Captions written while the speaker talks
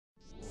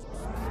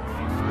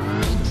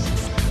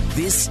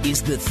This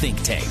is The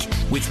Think Tank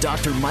with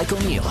Dr. Michael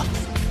Neal,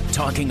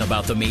 talking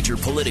about the major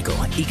political,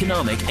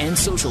 economic, and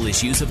social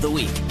issues of the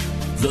week.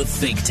 The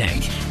Think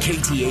Tank,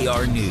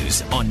 KTAR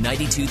News on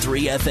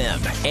 92.3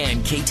 FM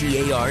and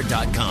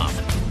KTAR.com.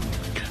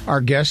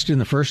 Our guest in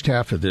the first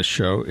half of this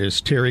show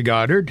is Terry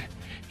Goddard.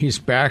 He's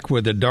back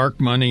with the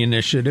Dark Money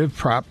Initiative,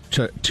 Prop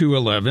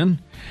 211.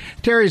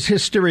 Terry's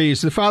history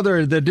is the father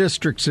of the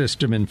district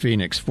system in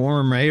Phoenix,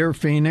 former mayor of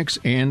Phoenix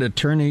and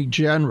attorney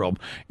general.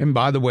 And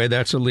by the way,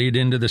 that's a lead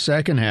into the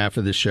second half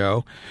of the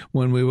show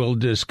when we will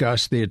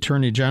discuss the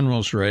attorney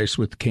general's race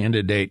with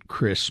candidate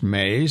Chris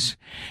Mays,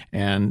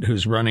 and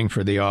who's running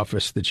for the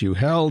office that you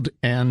held.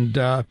 And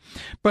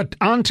but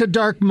on to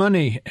dark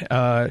money.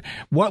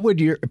 What would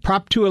your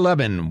Prop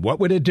 211? What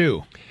would it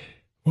do?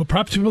 Well,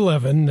 Prop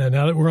 211,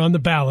 now that we're on the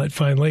ballot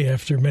finally,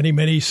 after many,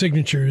 many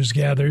signatures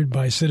gathered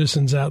by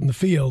citizens out in the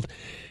field,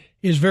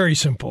 is very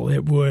simple.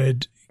 It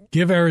would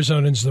give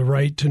Arizonans the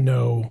right to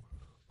know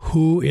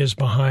who is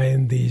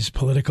behind these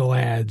political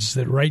ads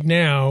that right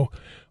now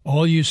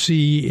all you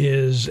see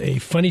is a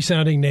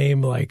funny-sounding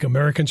name like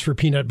Americans for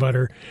Peanut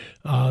Butter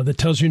that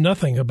tells you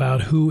nothing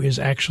about who is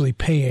actually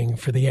paying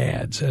for the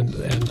ads.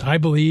 And I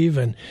believe,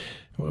 and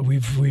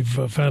we've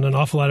found an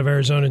awful lot of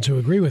Arizonans who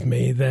agree with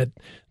me, that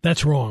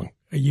that's wrong.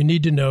 You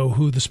need to know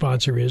who the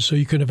sponsor is so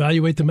you can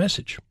evaluate the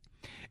message.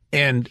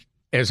 And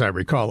as I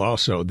recall,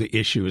 also, the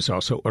issue is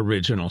also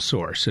original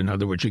source. In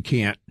other words, you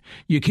can't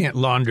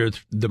launder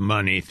the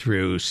money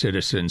through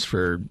Citizens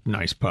for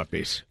Nice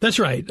Puppies. That's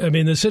right. I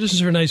mean, the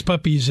Citizens for Nice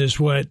Puppies is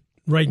what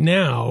right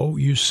now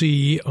you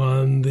see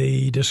on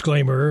the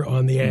disclaimer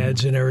on the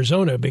ads in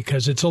Arizona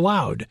because it's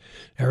allowed.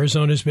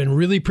 Arizona's been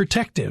really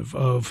protective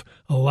of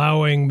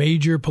allowing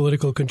major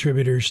political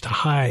contributors to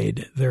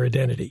hide their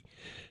identity.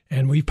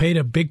 And we paid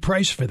a big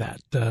price for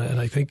that. And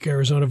I think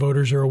Arizona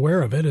voters are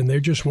aware of it, and they're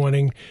just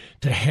wanting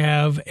to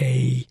have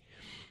a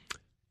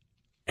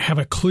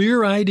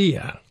clear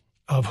idea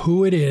of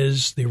who it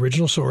is, the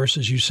original source,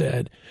 as you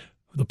said,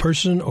 the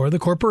person or the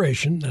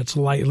corporation, that's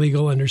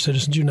legal under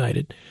Citizens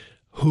United,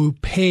 who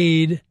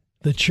paid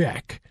the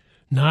check,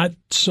 not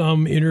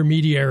some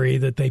intermediary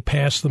that they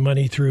passed the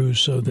money through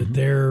so that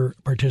their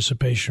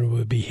participation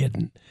would be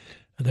hidden.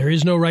 There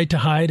is no right to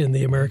hide in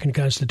the American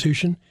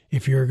Constitution.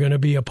 If you're going to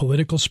be a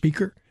political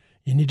speaker,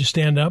 you need to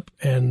stand up,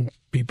 and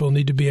people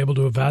need to be able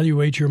to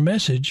evaluate your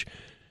message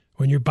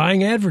when you're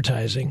buying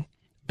advertising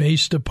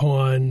based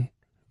upon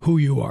who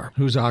you are.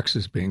 Whose ox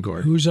is being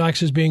gored. Whose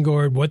ox is being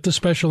gored, what the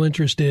special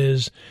interest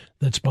is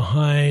that's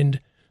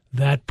behind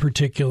that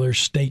particular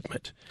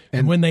statement.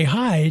 And when they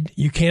hide,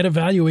 you can't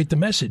evaluate the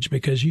message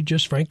because you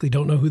just frankly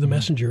don't know who the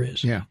messenger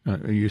is. Yeah.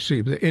 You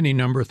see any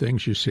number of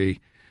things you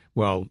see.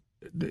 Well,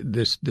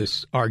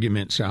 this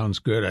argument sounds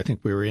good. I think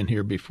we were in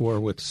here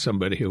before with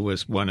somebody who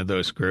was one of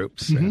those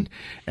groups.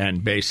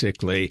 And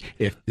basically,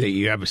 if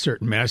you have a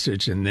certain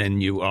message and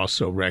then you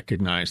also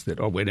recognize that,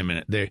 oh, wait a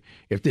minute,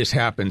 if this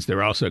happens,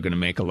 they're also going to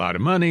make a lot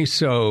of money.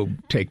 So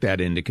take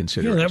that into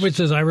consideration. Yeah, that was,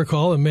 as I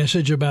recall, a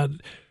message about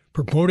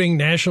promoting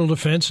national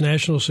defense,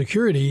 national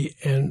security.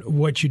 And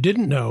what you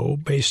didn't know,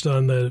 based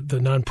on the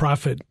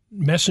nonprofit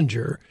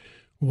messenger,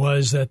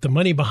 was that the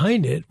money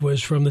behind it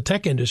was from the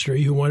tech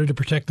industry who wanted to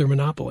protect their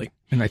monopoly.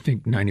 And I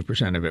think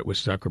 90% of it was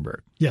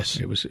Zuckerberg. Yes.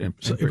 It was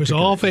it was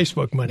all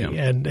Facebook money.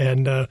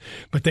 Yeah.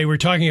 But they were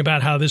talking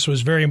about how this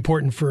was very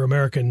important for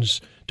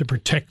Americans to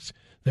protect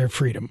their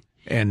freedom.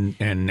 And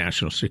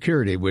national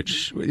security,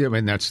 which, I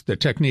mean, that's the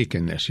technique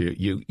in this.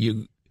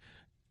 You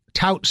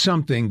tout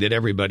something that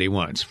everybody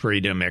wants,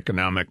 freedom,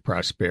 economic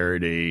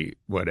prosperity,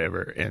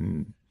 whatever,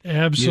 and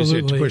absolutely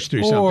use it to push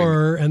through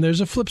something. And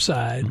there's a flip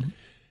side.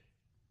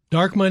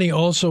 Dark money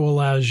also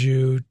allows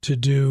you to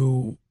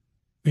do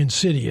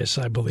insidious,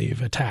 I believe,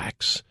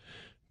 attacks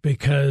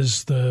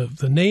because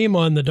the name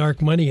on the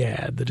dark money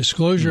ad, the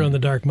disclosure on the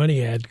dark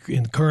money ad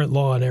in current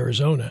law in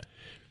Arizona,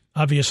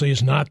 obviously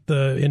is not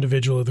the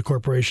individual or the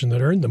corporation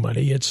that earned the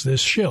money. It's this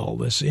shill,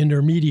 this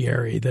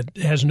intermediary that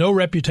has no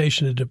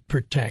reputation to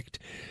protect.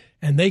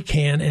 And they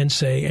can and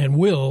say and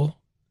will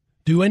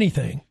do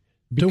anything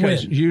to win.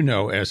 Because you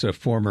know, as a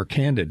former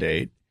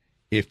candidate,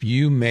 if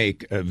you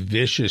make a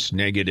vicious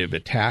negative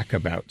attack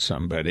about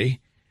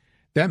somebody,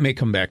 that may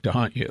come back to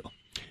haunt you.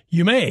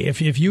 You may.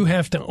 If you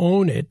have to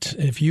own it,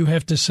 if you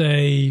have to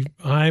say,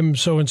 I'm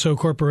so-and-so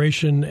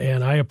corporation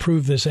and I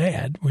approve this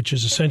ad, which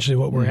is essentially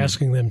what we're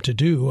asking them to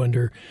do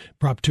under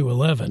Prop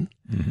 211,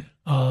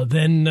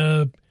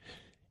 then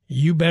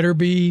you better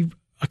be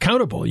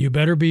accountable. You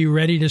better be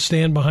ready to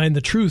stand behind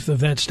the truth of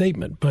that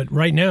statement. But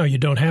right now you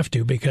don't have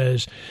to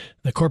because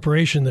the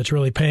corporation that's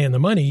really paying the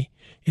money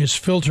is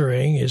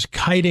filtering, is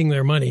kiting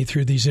their money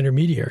through these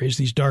intermediaries,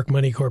 these dark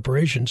money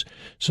corporations,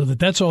 so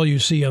that's all you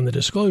see on the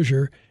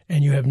disclosure,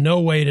 and you have no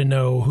way to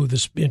know who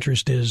this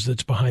interest is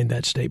that's behind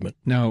that statement.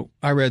 Now,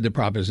 I read the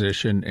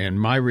proposition,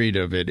 and my read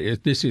of it is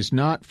this is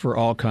not for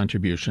all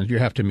contributions. You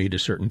have to meet a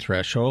certain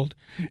threshold.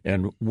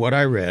 And what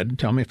I read,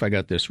 tell me if I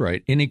got this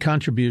right, any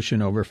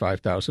contribution over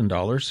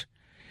 $5,000,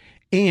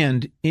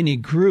 and any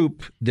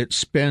group that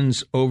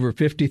spends over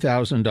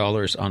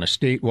 $50,000 on a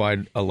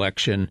statewide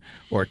election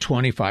or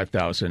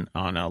 $25,000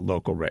 on a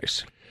local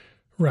race.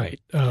 Right.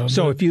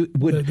 So if you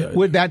would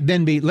that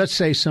then be, let's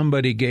say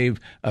somebody gave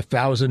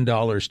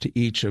 $1,000 to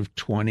each of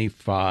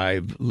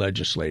 25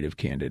 legislative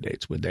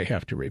candidates, would they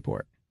have to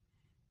report?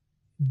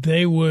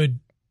 They would.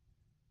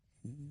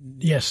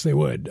 Yes, they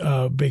would,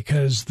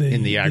 because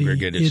in the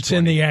aggregate, it's 20.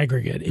 In the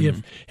aggregate.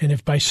 Mm-hmm.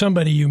 If by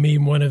somebody you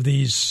mean one of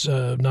these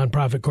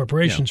nonprofit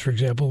corporations, for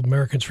example,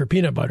 Americans for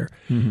Peanut Butter,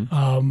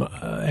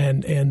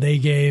 and they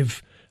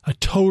gave a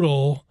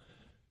total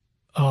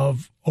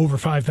of over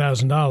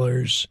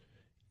 $5,000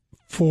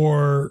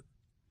 for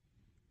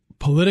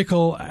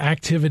political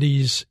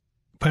activities,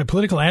 by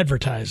political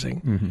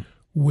advertising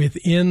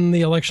within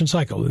the election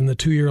cycle, in the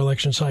 2-year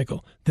election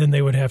cycle, then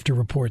they would have to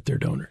report their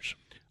donors.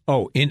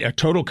 Oh, in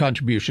total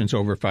contributions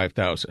over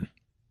 $5,000.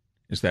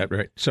 Is that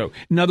right? So,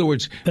 in other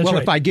words, right.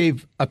 If I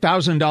gave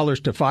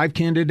 $1,000 to 5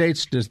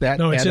 candidates, does that?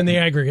 No, it's in the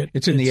aggregate.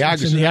 It's in the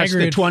aggregate. So that's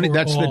the 20.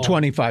 That's the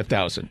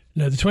 25,000.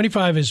 No, the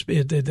 25 is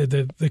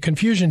the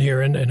confusion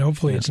here, and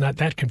hopefully it's not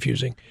that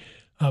confusing,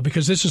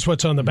 because this is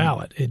what's on the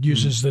ballot. It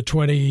uses the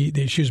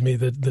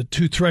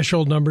 2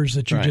 threshold numbers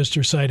that you just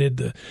recited,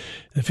 the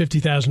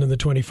 50,000 and the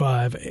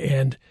 25,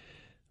 and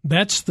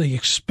that's the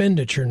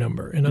expenditure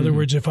number. In other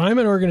words, if I'm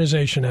an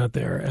organization out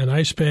there and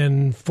I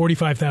spend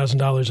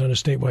 $45,000 on a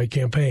statewide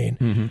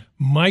campaign,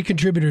 my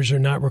contributors are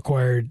not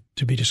required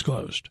to be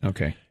disclosed.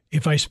 Okay.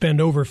 If I spend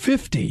over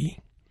 50,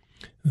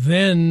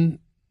 then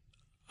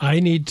I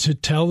need to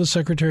tell the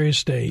Secretary of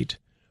State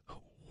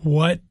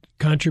what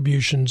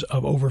contributions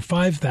of over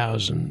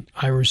 $5,000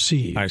 I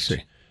received. I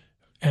see.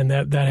 And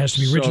that has to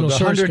be original source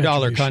contribution. So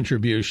the $100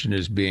 contribution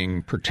is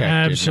being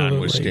protected, absolutely,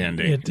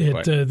 notwithstanding.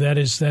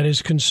 That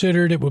is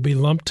considered. It will be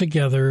lumped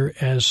together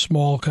as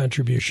small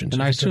contributions.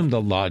 And I assume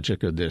the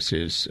logic of this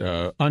is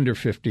under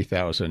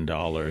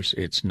 $50,000,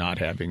 it's not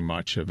having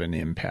much of an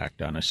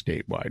impact on a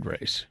statewide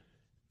race.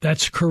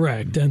 That's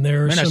correct. And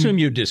I assume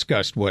you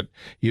discussed what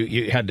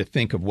you had to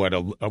think of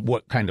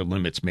what kind of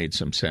limits made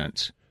some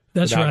sense.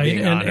 That's right,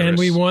 and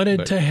we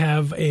wanted to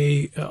have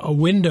a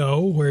window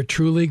where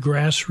truly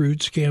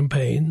grassroots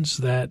campaigns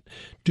that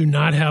do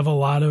not have a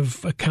lot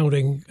of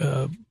accounting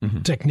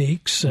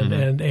techniques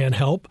and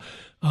help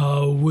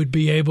would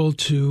be able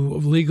to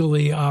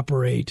legally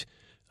operate,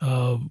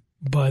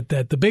 but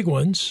that the big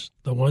ones,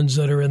 the ones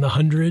that are in the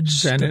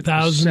hundreds,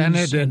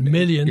 thousands, and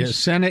millions. Yeah,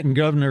 Senate and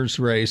governor's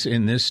race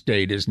in this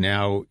state is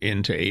now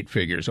into 8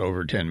 figures,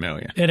 over 10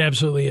 million. It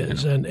absolutely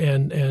is,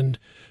 and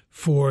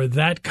for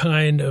that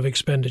kind of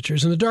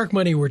expenditures. And the dark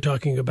money we're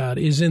talking about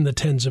is in the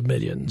tens of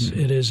millions.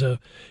 It is a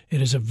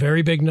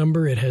very big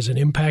number. It has an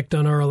impact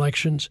on our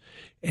elections.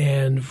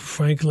 And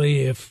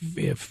frankly,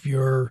 if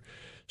you're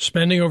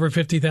spending over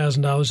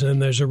 $50,000 and then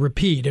there's a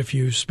repeat, if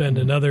you spend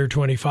another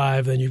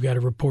 25, then you've got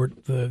to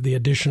report the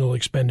additional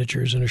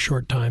expenditures in a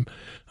short time.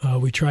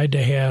 We tried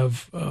to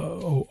have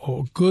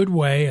a good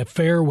way, a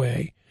fair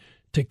way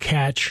to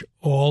catch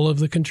all of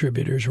the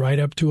contributors right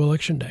up to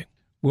Election Day.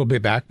 We'll be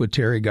back with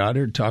Terry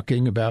Goddard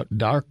talking about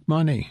dark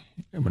money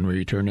when we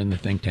return in the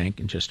Think Tank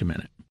in just a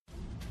minute.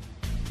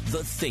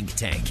 The Think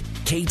Tank,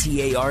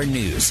 KTAR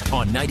News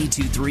on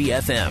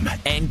 92.3 FM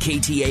and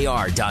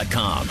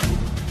KTAR.com.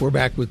 We're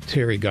back with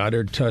Terry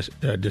Goddard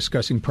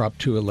discussing Prop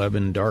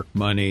 211, dark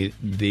money,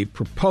 the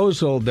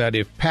proposal that,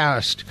 if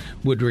passed,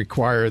 would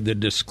require the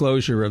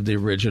disclosure of the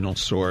original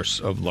source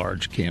of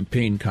large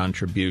campaign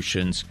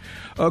contributions.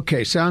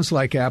 Okay, sounds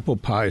like apple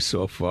pie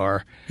so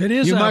far. It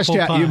is apple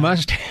pie.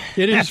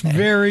 It is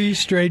very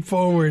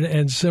straightforward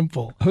and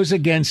simple. Who's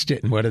against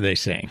it, and what are they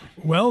saying?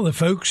 Well, the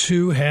folks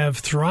who have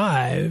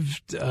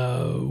thrived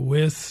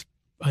with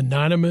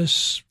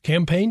anonymous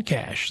campaign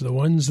cash, the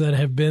ones that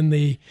have been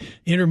the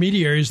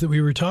intermediaries that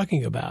we were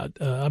talking about.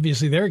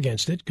 Obviously, they're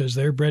against it because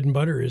their bread and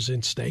butter is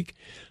in stake.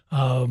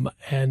 And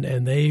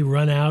they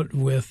run out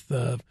with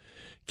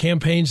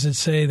campaigns that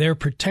say they're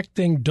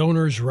protecting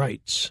donors'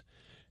 rights.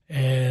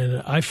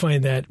 And I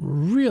find that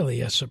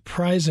really a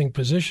surprising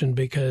position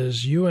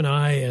because you and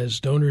I, as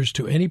donors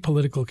to any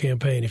political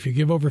campaign, if you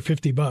give over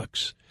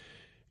 $50,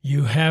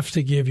 you have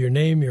to give your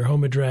name, your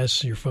home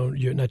address, your phone,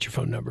 not your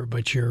phone number,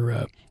 but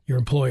your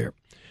employer.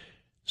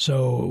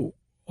 So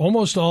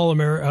almost all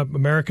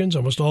Americans,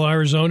 almost all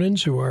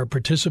Arizonans who are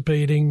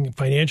participating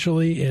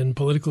financially in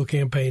political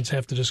campaigns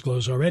have to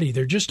disclose already.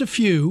 There are just a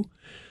few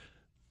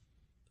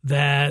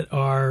that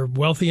are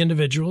wealthy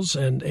individuals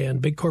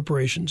and big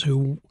corporations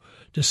who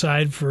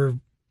decide, for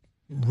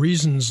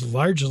reasons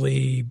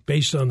largely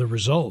based on the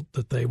result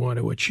that they want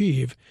to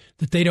achieve,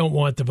 that they don't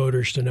want the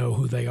voters to know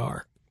who they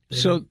are.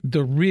 So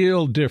the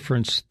real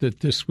difference that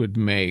this would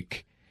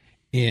make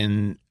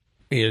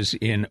is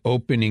in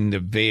opening the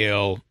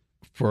veil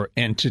for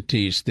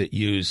entities that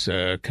use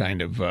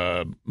kind of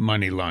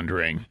money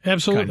laundering.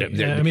 Absolutely.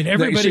 Kind of,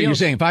 everybody. So you're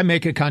saying if I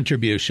make a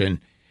contribution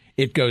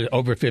It goes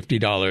over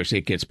 $50.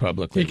 It gets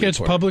publicly reported. It gets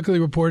publicly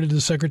reported to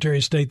the Secretary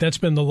of State. That's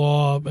been the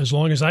law as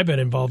long as I've been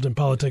involved in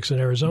politics in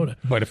Arizona.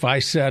 But if I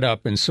set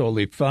up and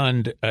solely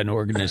fund an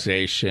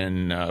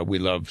organization, we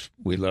love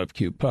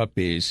cute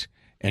puppies,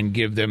 and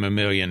give them $1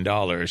 million,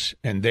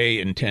 and they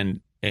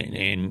intend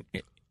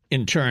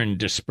in turn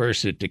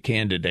disperse it to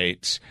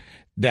candidates,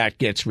 that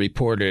gets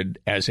reported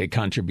as a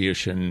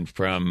contribution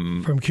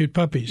from Cute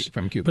Puppies.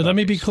 But let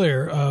me be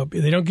clear: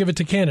 they don't give it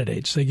to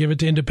candidates; they give it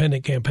to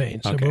independent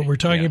campaigns. Okay. So what we're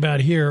talking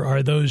about here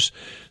are those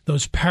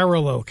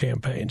parallel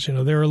campaigns.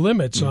 There are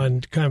limits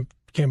on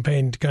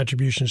campaign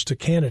contributions to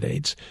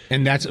candidates,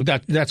 and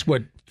that's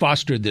what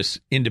fostered this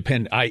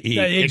independent,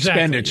 i.e.,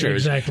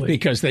 expenditures. Exactly.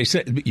 Because they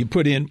said we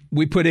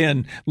put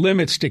in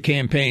limits to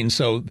campaigns.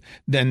 So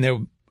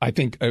then I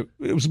think it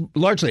was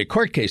largely a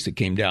court case that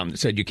came down that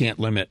said you can't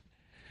limit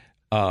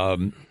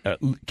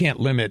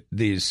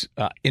these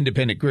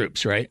independent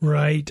groups, right?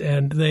 Right,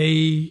 and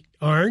they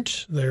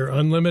aren't. They're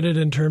unlimited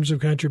in terms of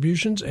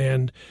contributions,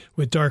 and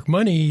with dark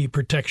money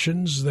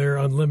protections, they're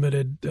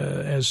unlimited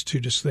as to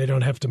just they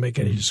don't have to make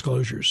any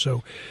disclosures.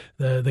 So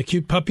the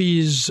Cute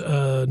Puppies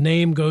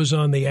name goes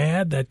on the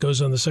ad. That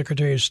goes on the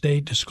Secretary of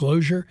State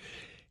disclosure,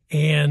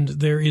 and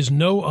there is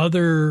no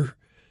other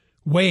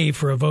way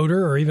for a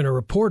voter or even a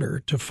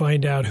reporter to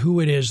find out who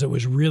it is that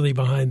was really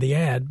behind the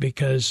ad,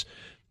 because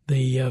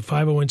the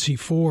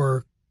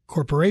 501c4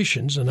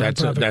 corporations,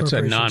 that's a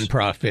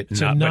nonprofit,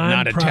 but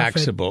not a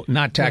taxable,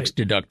 not tax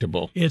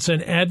deductible. It's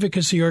an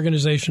advocacy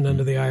organization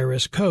under the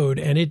IRS code,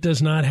 and it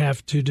does not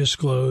have to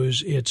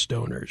disclose its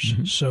donors.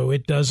 Mm-hmm. So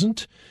it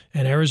doesn't,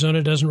 and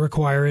Arizona doesn't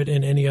require it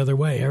in any other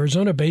way.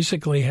 Arizona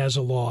basically has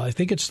a law. I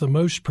think it's the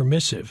most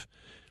permissive,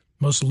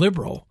 most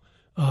liberal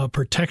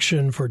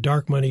protection for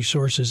dark money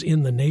sources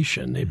in the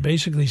nation. It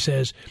basically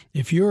says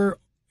if you're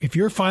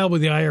filed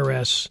with the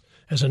IRS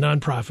as a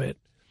nonprofit,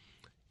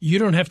 you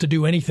don't have to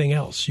do anything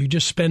else. You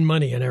just spend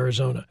money in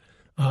Arizona.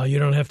 You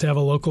don't have to have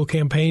a local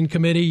campaign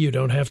committee. You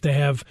don't have to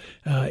have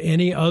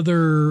any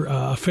other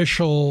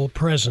official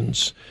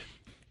presence.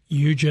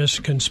 You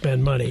just can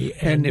spend money.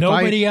 And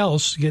nobody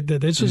else,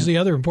 this is the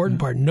other important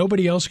part,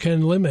 nobody else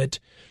can limit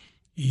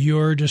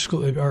your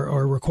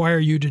or require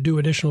you to do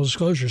additional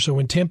disclosure. So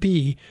when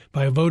Tempe,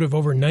 by a vote of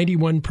over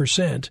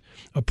 91%,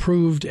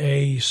 approved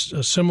a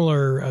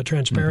similar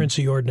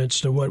transparency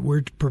ordinance to what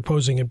we're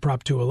proposing in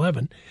Prop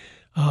 211,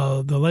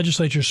 the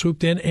legislature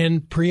swooped in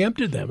and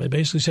preempted them. It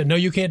basically said, no,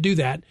 you can't do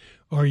that,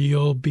 or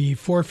you'll be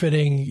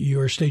forfeiting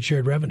your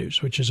state-shared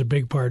revenues, which is a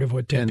big part of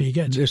what Tempe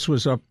gets. This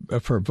was up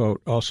for a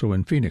vote also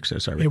in Phoenix,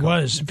 as I recall. It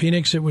was. In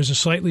Phoenix, it was a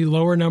slightly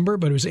lower number,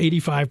 but it was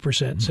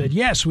 85% said,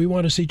 yes, we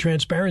want to see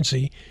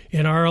transparency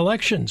in our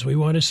elections. We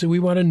want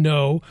to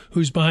know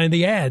who's behind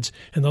the ads.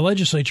 And the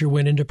legislature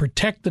went in to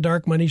protect the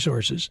dark money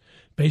sources,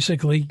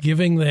 basically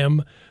giving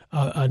them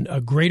a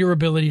greater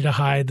ability to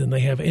hide than they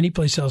have any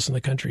place else in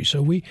the country.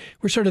 So we're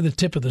sort of the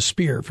tip of the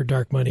spear for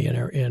dark money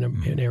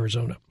in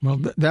Arizona. Well,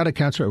 that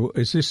accounts for.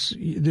 Is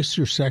this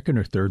your second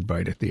or third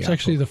bite at the apple?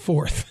 It's actually the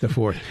fourth. The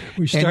fourth.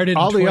 We started. And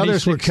all in the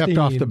others were kept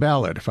off the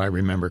ballot, if I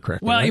remember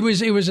correctly. Well, right?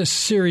 it was a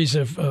series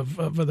of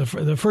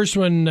the first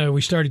one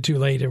we started too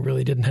late and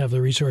really didn't have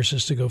the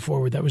resources to go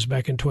forward. That was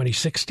back in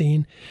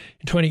 2016.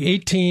 In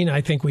 2018,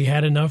 I think we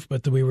had enough,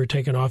 but we were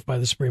taken off by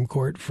the Supreme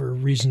Court for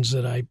reasons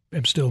that I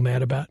am still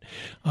mad about.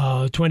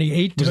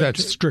 28 was that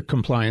strict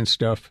compliance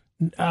stuff?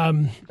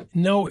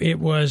 No, it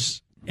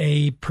was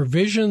a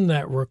provision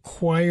that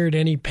required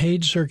any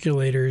paid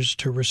circulators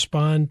to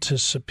respond to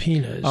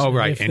subpoenas. Oh,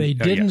 right. And if they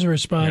didn't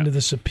respond to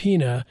the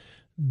subpoena,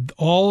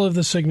 all of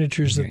the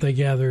signatures that they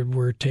gathered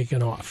were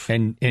taken off.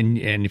 And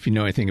if you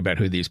know anything about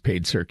who these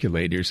paid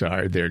circulators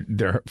are,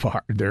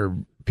 they're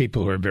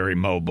people who are very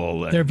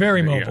mobile. They're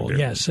very mobile,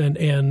 yes.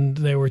 And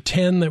there were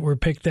 10 that were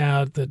picked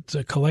out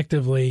that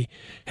collectively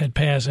had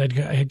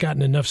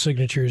gotten enough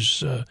signatures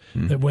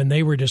that when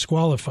they were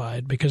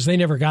disqualified, because they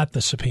never got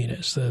the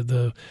subpoenas.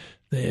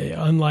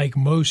 Unlike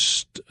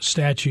most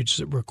statutes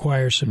that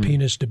require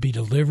subpoenas to be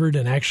delivered,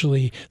 and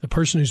actually the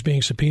person who's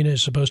being subpoenaed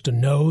is supposed to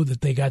know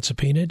that they got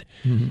subpoenaed,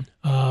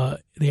 the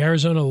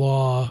Arizona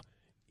law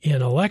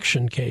in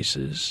election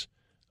cases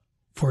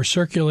for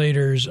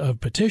circulators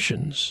of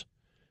petitions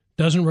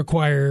doesn't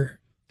require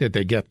that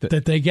they get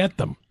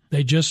them.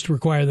 They just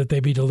require that they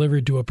be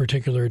delivered to a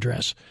particular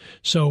address.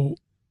 So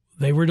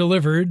they were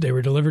delivered. They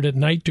were delivered at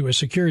night to a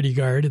security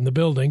guard in the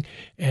building,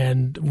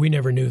 and we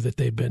never knew that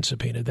they'd been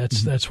subpoenaed.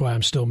 That's why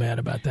I'm still mad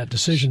about that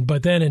decision.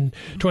 But then in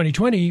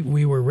 2020,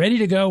 we were ready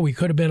to go. We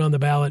could have been on the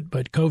ballot,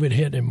 but COVID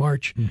hit in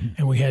March,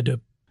 and we had to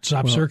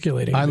stop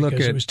circulating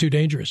because it was too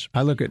dangerous.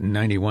 I look at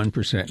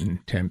 91% in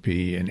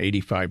Tempe and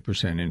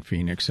 85% in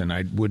Phoenix, and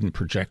I wouldn't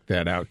project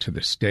that out to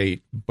the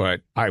state,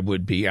 but I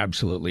would be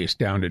absolutely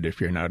astounded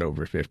if you're not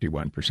over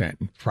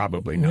 51%,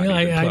 probably not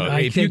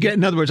even close.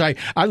 In other words, I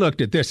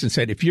looked at this and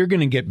said, if you're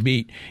going to get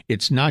beat,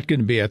 it's not going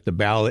to be at the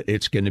ballot,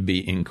 it's going to be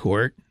in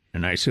court.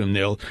 And I assume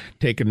they'll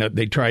take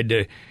they tried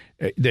to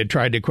they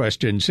tried to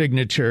question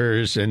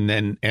signatures,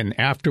 and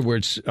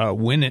afterwards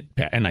when it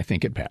and I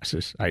think it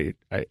passes. I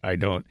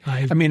don't.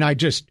 I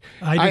defer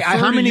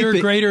how many your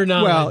greater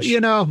knowledge.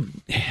 Well,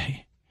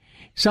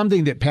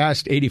 something that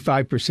passed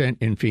 85%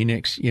 in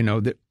Phoenix.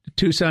 The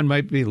Tucson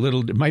might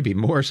be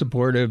more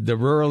supportive. The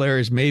rural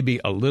areas may be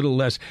a little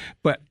less.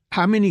 But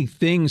how many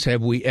things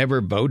have we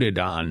ever voted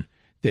on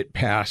that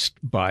passed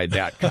by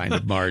that kind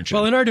of margin?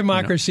 Well, in our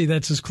democracy,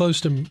 that's as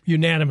close to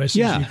unanimous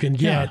as you can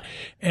get.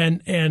 Yeah.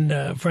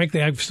 And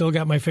frankly, I've still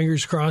got my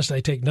fingers crossed.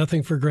 I take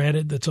nothing for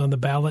granted that's on the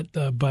ballot,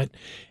 but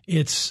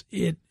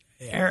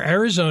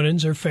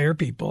Arizonans are fair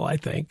people, I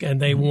think,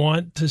 and they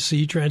want to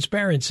see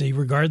transparency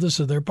regardless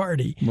of their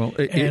party. Well,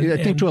 I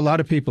think to a lot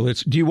of people,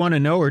 it's do you want to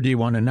know or do you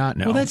want to not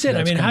know? Well, that's it.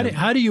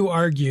 How do you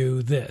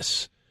argue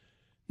this?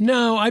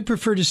 No, I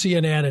prefer to see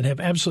an ad and have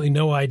absolutely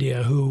no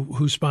idea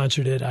who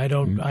sponsored it. I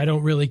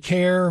don't really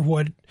care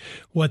what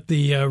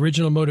the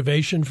original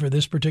motivation for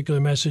this particular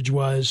message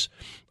was.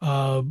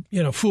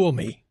 Fool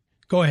me.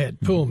 Go ahead,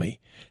 fool me.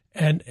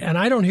 And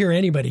I don't hear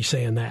anybody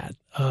saying that.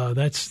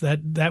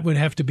 That would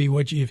have to be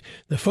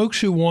the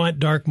folks who want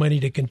dark money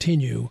to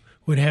continue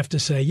would have to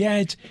say,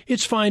 yeah,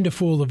 it's fine to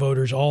fool the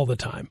voters all the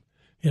time.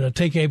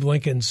 Take Abe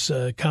Lincoln's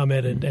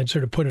comment and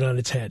sort of put it on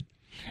its head.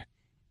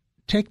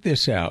 Take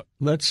this out.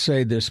 Let's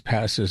say this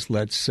passes.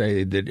 Let's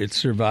say that it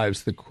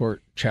survives the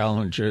court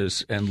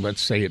challenges, and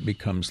let's say it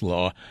becomes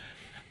law.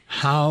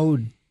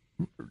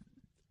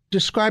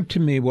 Describe to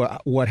me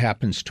what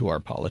happens to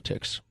our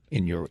politics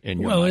in your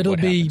mind. It'll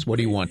be what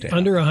do you want to happen?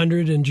 Under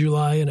 100 in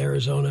July in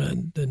Arizona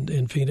and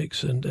in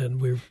Phoenix,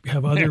 and we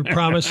have other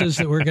promises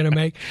that we're going to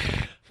make.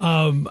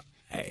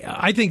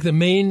 I think the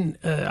main,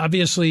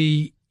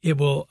 obviously, it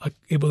will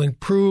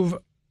improve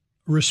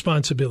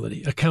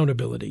responsibility,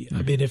 accountability.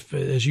 I mean, if,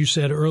 as you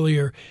said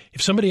earlier,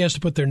 if somebody has to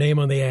put their name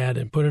on the ad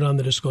and put it on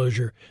the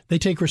disclosure, they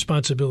take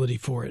responsibility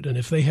for it. And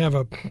if they have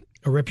a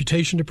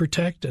reputation to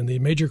protect, and the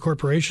major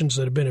corporations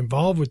that have been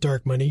involved with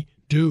dark money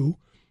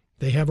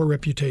they have a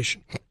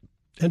reputation.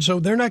 And so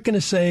they're not going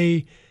to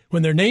say,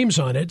 when their name's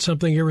on it,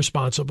 something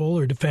irresponsible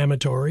or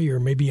defamatory or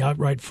maybe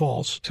outright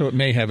false. So it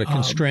may have a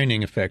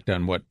constraining effect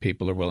on what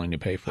people are willing to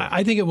pay for.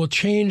 I think it will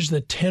change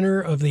the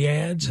tenor of the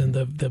ads, and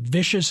the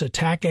vicious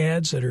attack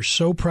ads that are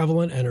so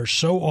prevalent and are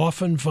so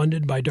often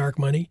funded by dark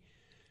money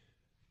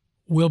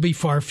will be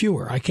far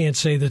fewer. I can't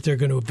say that they're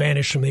going to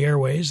vanish from the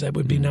airways. That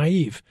would be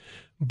naive.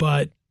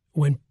 But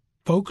when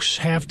folks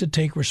have to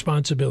take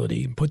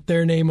responsibility, put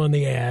their name on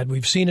the ad,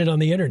 we've seen it on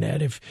the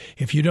Internet.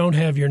 If you don't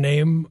have your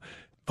name,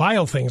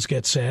 vile things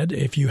get said.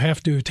 If you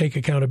have to take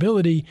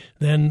accountability,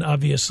 then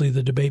obviously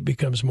the debate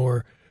becomes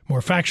more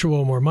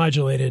factual, more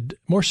modulated,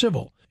 more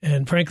civil.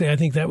 And frankly, I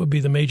think that would be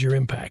the major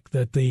impact,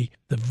 that the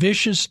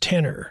vicious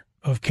tenor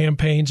of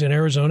campaigns in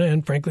Arizona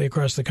and frankly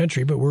across the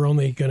country, but we're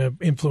only going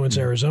to influence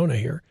Arizona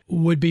here,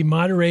 would be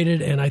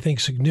moderated and I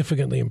think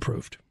significantly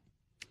improved.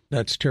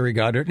 That's Terry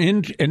Goddard.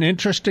 An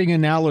interesting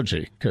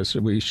analogy, because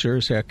we sure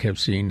as heck have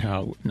seen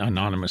how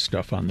anonymous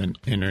stuff on the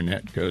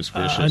Internet goes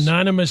vicious.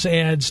 Anonymous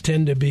ads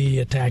tend to be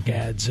attack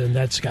ads, and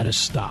that's got to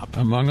stop.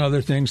 Among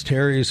other things,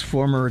 Terry is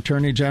former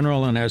Attorney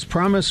General, and as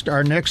promised,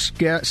 our next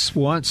guest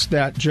wants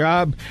that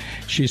job.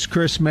 She's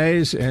Kris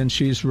Mayes, and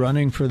she's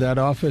running for that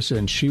office,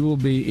 and she will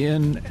be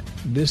in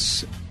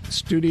this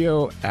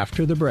studio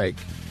after the break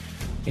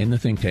in the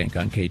Think Tank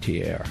on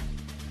KTAR.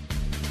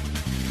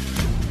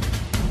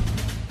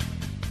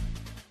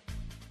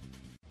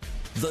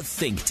 The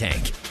Think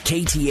Tank,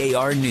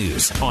 KTAR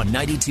News on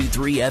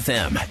 92.3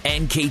 FM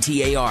and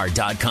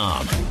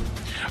KTAR.com.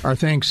 Our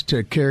thanks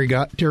to Terry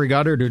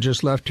Goddard, who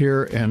just left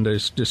here, and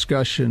this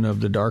discussion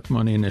of the Dark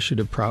Money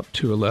Initiative, Prop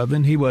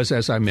 211. He was,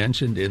 as I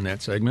mentioned in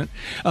that segment,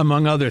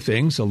 among other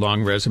things, a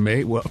long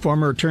resume,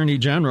 former Attorney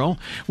General.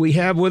 We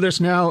have with us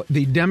now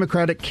the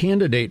Democratic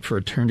candidate for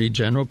Attorney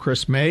General,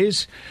 Kris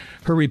Mayes.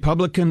 Her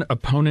Republican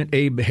opponent,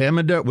 Abe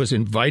Hamada, was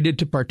invited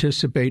to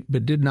participate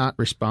but did not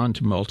respond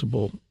to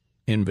multiple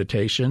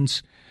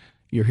invitations.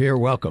 You're here.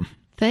 Welcome.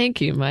 Thank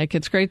you, Mike.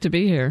 It's great to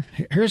be here.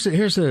 Here's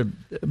a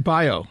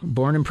bio.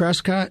 Born in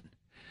Prescott,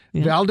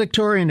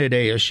 valedictorian at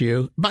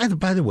ASU.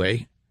 By the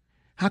way,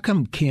 how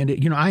come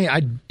candidate? I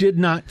did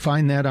not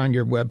find that on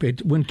your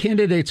webpage. When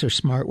candidates are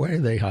smart, why do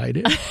they hide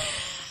it?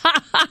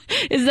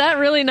 Is that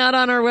really not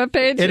on our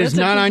webpage? It is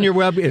not on your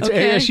web. It's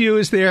okay. ASU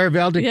is there.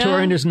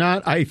 Valedictorian is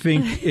not. I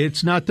think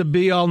it's not the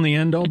be all and the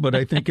end all, but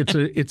I think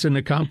it's an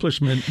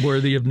accomplishment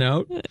worthy of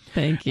note.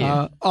 Thank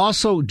you.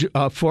 Also,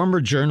 a former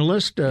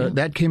journalist.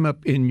 That came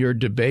up in your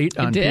debate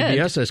on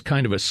PBS as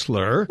kind of a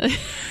slur.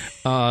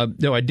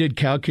 Though I did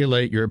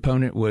calculate your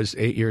opponent was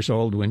 8 years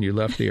old when you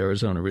left the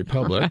Arizona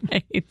Republic.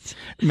 Right.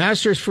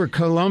 Master's for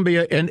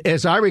Columbia, and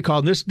as I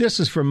recall, this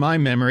is from my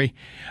memory,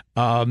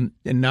 and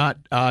not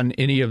on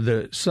any of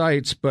the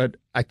sites, but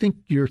I think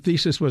your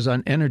thesis was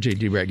on energy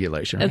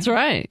deregulation. Right? That's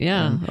right.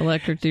 Yeah,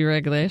 electric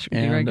deregulation.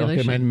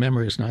 Okay, my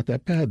memory is not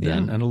that bad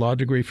then. And a law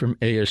degree from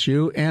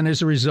ASU, and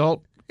as a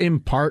result, in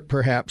part,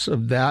 perhaps,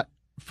 of that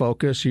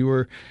focus. You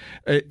were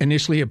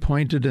initially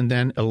appointed and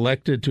then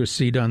elected to a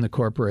seat on the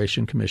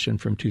Corporation Commission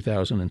from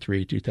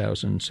 2003,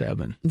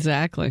 2007.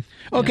 Exactly.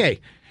 Okay.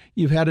 Yeah.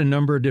 You've had a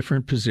number of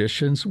different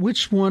positions.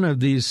 Which one of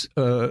these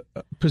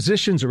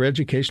positions or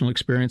educational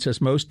experience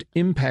has most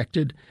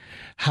impacted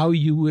how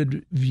you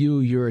would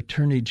view your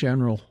Attorney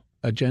General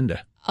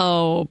agenda?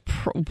 Oh,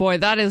 boy,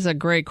 that is a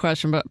great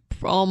question, but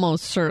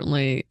almost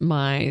certainly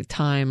my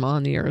time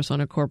on the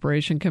Arizona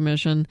Corporation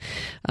Commission,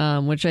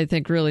 which I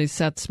think really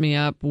sets me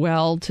up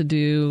well to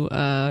do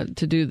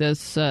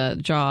this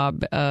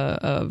job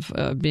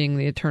of being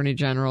the Attorney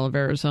General of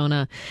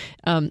Arizona.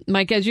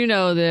 Mike, as you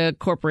know, the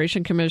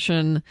Corporation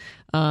Commission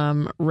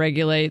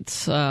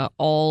regulates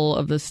all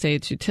of the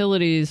state's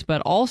utilities,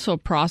 but also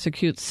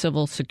prosecutes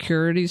civil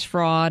securities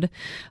fraud.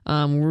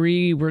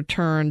 We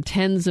return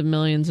tens of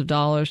millions of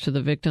dollars to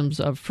the victims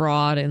of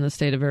fraud in the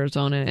state of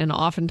Arizona, and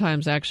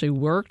oftentimes actually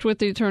worked with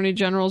the Attorney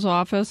General's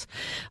office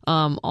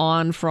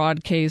on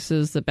fraud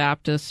cases. The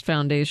Baptist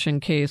Foundation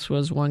case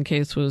was one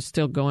case was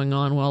still going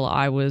on while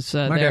I was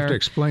there. Might have to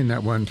explain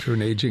that one to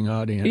an aging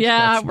audience.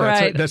 Yeah,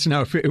 right. That's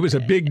now, it was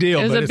a big deal.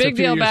 It was a big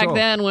deal back old.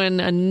 then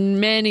when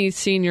many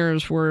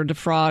seniors were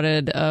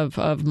defrauded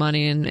of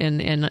money,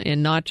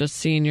 and not just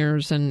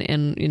seniors.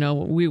 And you know,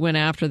 we went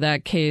after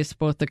that case,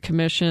 both the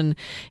commission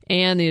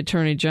and the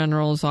Attorney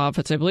General's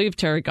office. I believe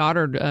Terry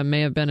Goddard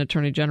may have been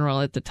Attorney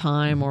General at the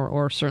time,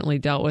 or certainly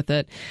dealt with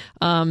it.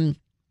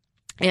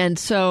 And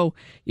so,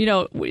 you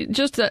know,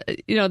 just,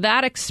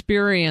 that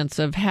experience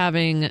of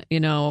having,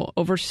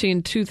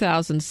 overseen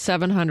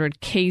 2,700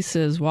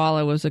 cases while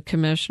I was a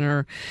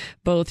commissioner,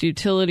 both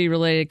utility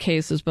related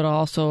cases, but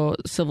also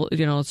civil,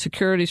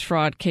 securities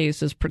fraud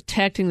cases,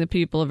 protecting the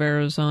people of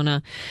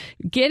Arizona,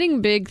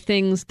 getting big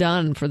things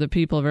done for the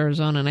people of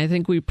Arizona. And I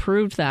think we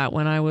proved that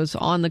when I was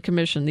on the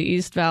commission. The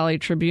East Valley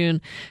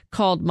Tribune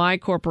called my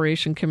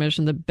corporation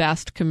commission the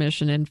best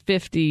commission in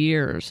 50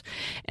 years.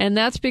 And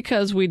that's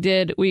because we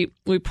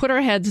put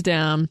our heads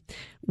down.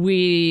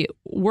 We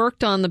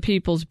worked on the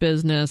people's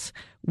business.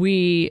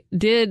 We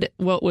did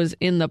what was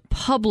in the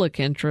public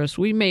interest.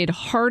 We made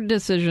hard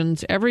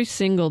decisions every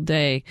single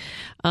day.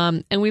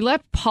 And we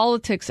left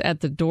politics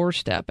at the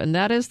doorstep. And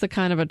that is the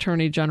kind of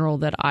Attorney General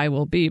that I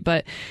will be.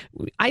 But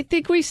I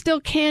think we still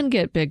can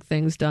get big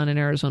things done in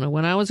Arizona.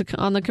 When I was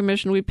on the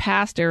commission, we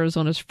passed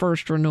Arizona's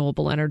first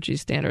renewable energy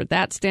standard.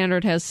 That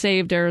standard has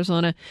saved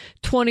Arizona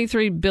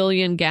 23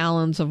 billion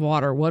gallons of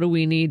water. What do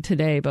we need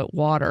today but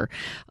water?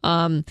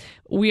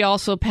 We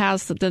also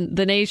passed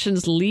the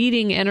nation's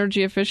leading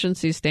energy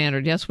efficiency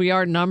standard. Yes, we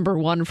are number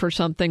one for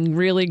something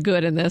really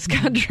good in this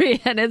country,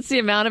 and it's the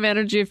amount of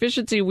energy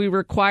efficiency we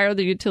require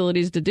the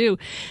utilities to do.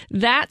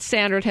 That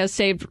standard has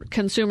saved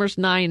consumers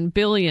 $9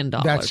 billion.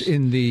 That's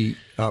in the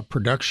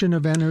production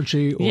of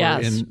energy, or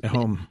yes, in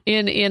home?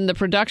 In the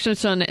production.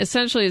 So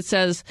essentially it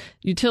says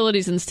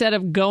utilities, instead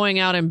of going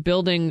out and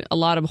building a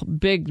lot of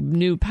big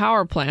new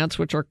power plants,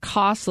 which are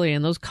costly,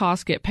 and those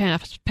costs get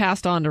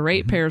passed on to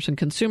ratepayers and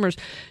consumers,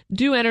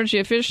 do energy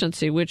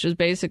efficiency, which is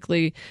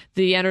basically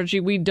the energy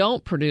we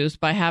don't produce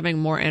by having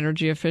more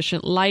energy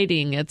efficient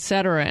lighting, et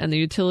cetera, and the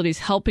utilities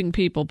helping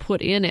people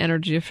put in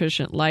energy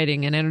efficient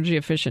lighting and energy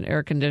efficient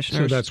air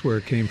conditioners. So that's where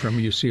it came from.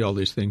 You see all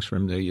these things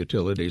from the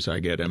utilities. I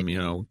get them.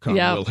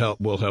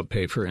 We'll help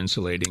pay for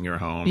insulating your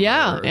home.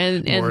 Yeah, or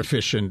and more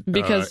efficient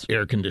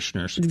air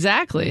conditioners.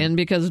 Exactly, and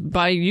because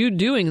by you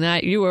doing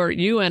that,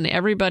 you and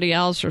everybody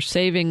else are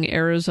saving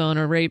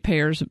Arizona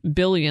ratepayers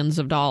billions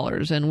of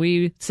dollars. And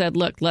we said,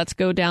 look, let's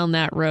go down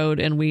that road,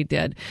 and we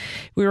did.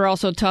 We were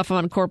also tough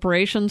on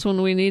corporations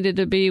when we needed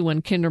to be.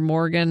 When Kinder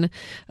Morgan's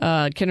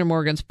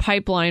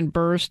pipeline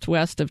burst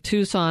west of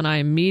Tucson, I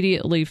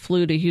immediately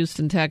flew to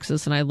Houston,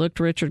 Texas, and I looked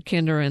Richard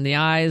Kinder in the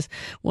eyes,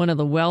 one of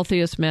the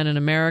wealthiest men in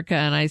America,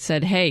 and I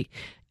said, hey,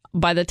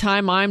 by the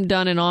time I'm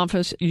done in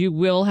office, you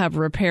will have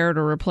repaired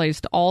or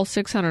replaced all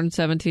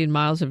 617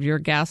 miles of your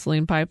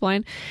gasoline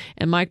pipeline.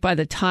 And Mike, by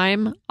the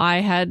time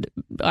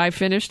I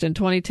finished in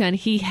 2010,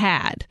 he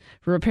had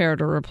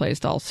repaired or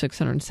replaced all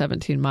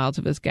 617 miles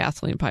of his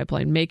gasoline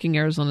pipeline, making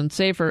Arizonans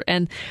safer.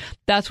 And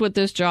that's what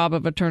this job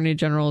of Attorney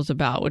General is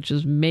about, which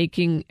is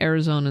making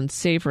Arizonans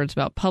safer. It's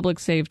about public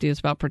safety. It's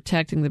about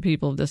protecting the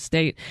people of the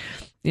state.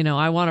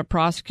 I want to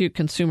prosecute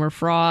consumer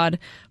fraud,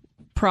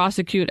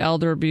 prosecute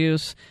elder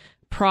abuse,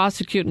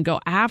 prosecute and go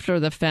after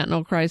the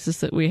fentanyl crisis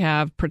that we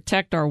have,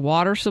 protect our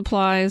water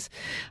supplies,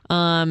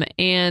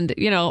 and,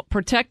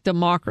 protect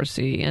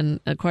democracy. And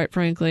quite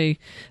frankly,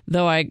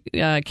 though I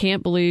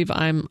can't believe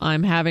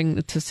I'm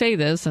having to say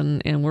this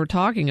and we're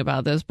talking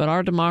about this, but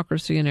our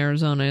democracy in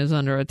Arizona is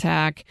under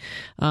attack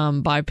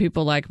by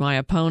people like my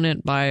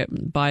opponent, by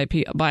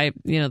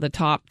the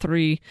top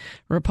three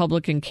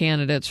Republican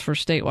candidates for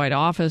statewide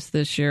office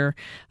this year,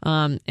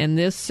 and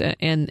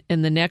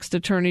the next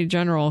Attorney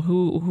General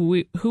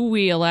who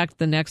we elect,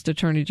 the next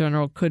Attorney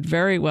General, could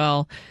very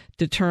well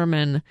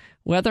determine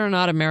whether or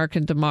not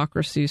American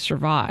democracy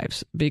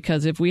survives.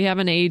 Because if we have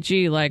an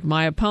AG like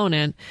my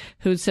opponent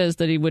who says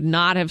that he would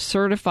not have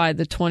certified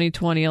the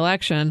 2020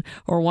 election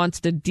or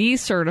wants to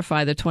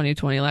decertify the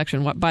 2020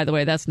 election, by the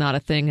way, that's not a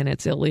thing and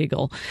it's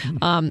illegal,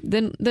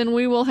 then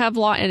we will have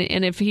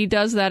and if he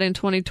does that in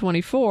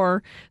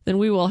 2024, then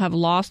we will have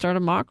lost our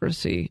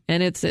democracy.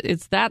 And it's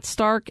that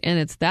stark and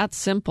it's that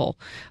simple.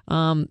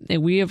 And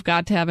we have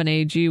got to have an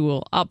AG who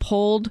will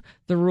uphold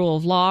the rule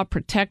of law,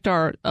 protect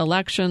our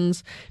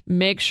elections,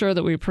 make sure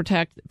that we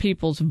protect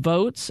people's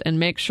votes, and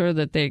make sure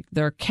that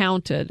they're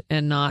counted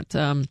and not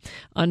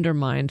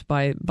undermined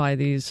by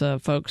these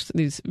folks,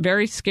 these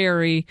very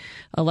scary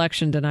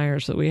election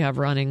deniers that we have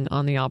running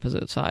on the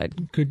opposite side.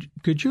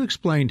 Could you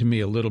explain to me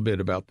a little bit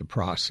about the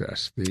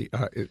process?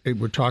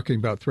 We're talking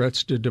about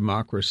threats to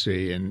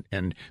democracy,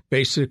 and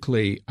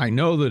basically, I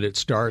know that it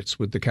starts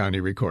with the county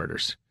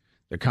recorders.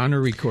 The county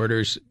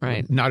recorders,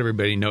 right. Not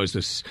everybody knows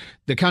this.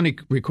 The county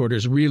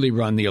recorders really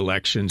run the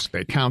elections.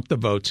 They count the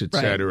votes, et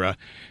cetera. Right.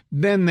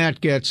 Then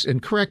that gets,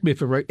 and correct me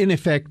if I'm right, in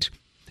effect,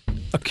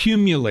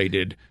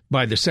 accumulated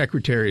by the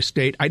Secretary of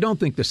State. I don't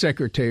think the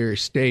Secretary of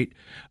State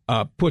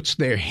puts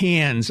their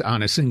hands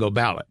on a single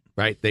ballot,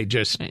 right? They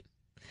just... Right.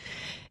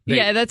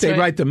 They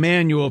write the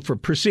manual for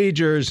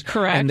procedures.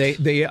 Correct. And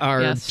they are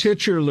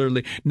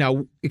titularly.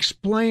 Now,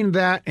 explain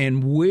that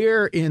and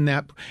where in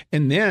that.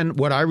 And then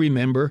what I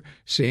remember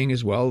seeing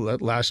as well,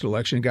 that last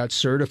election got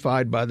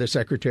certified by the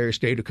Secretary of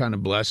State who kind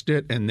of blessed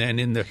it. And then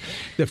in the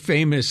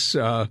famous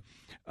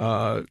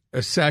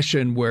a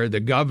session where the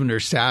governor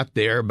sat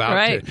there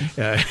about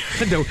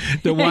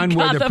the one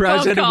where the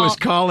president was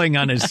calling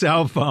on his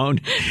cell phone.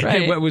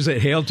 Right. And what was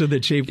it? Hail to the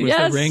Chief was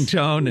the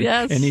ringtone.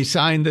 And he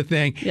signed the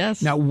thing.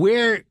 Yes. Now,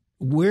 where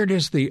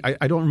does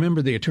I don't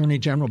remember the Attorney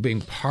General being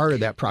part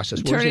of that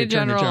process. Where does the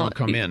Attorney General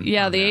come in?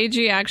 Yeah, the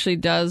AG actually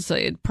does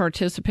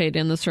participate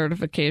in the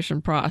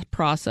certification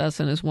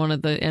process and is one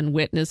of and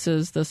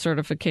witnesses the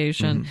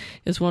certification,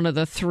 is one of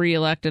the 3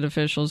 elected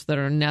officials that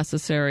are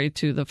necessary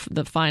to the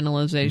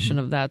finalization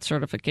of that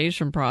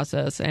certification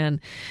process. And,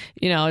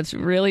 it's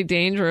really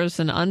dangerous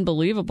and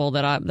unbelievable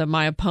that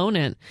my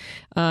opponent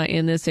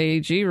in this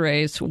AG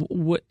race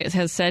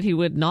has said he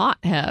would not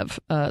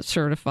have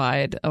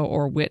certified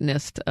or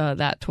witnessed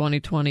that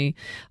 2020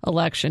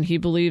 election. He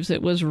believes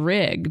it was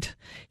rigged.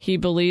 He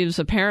believes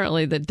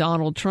apparently that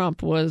Donald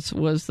Trump was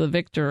the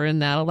victor in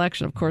that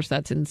election. Of course,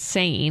 that's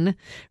insane,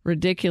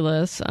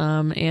 ridiculous,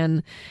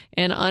 and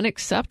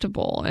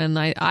unacceptable. And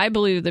I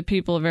believe the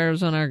people of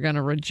Arizona are going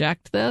to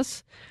reject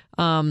this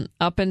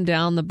up and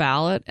down the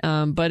ballot.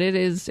 But it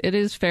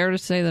is fair to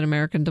say that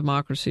American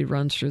democracy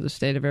runs through the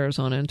state of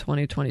Arizona in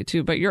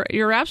 2022. But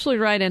you're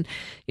absolutely right. And,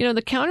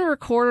 the county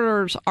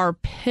recorders are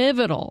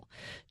pivotal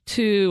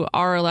to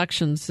our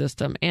election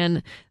system.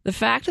 And the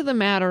fact of the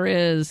matter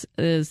is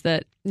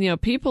that,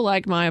 people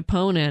like my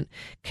opponent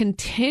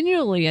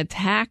continually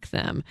attack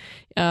them.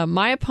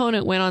 My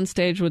opponent went on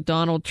stage with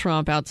Donald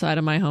Trump outside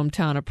of my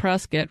hometown of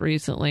Prescott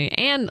recently,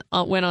 and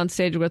went on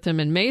stage with him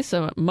in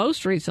Mesa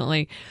most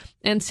recently,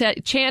 and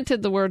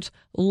chanted the words,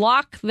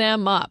 "Lock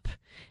them up,"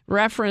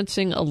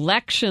 referencing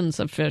elections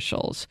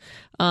officials.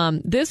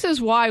 This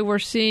is why we're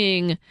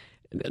seeing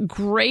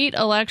great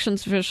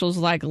elections officials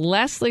like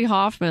Leslie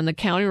Hoffman, the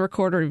county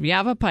recorder of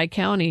Yavapai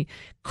County,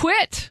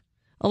 quit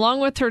along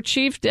with her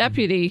chief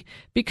deputy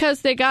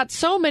because they got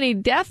so many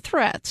death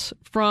threats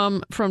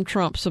from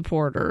Trump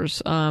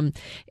supporters. And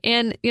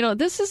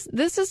this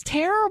is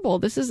terrible.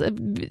 This is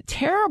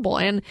terrible.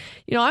 And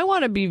I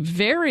want to be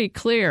very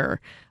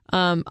clear.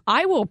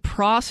 I will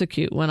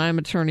prosecute, when I'm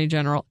Attorney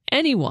General,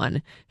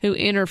 anyone who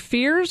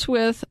interferes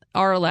with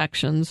our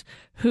elections,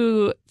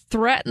 who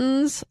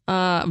threatens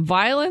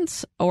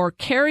violence or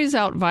carries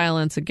out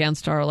violence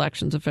against our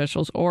elections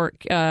officials, or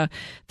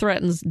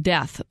threatens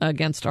death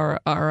against our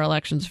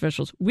elections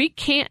officials. We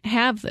can't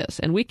have this,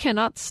 and we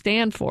cannot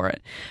stand for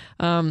it.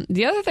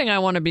 The other thing I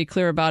want to be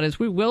clear about is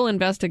we will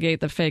investigate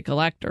the fake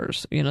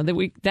electors.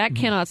 That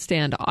cannot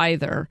stand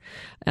either.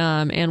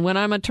 And when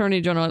I'm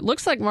Attorney General, it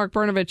looks like Mark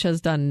Brnovich has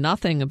done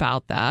nothing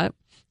about that.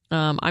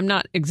 I'm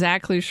not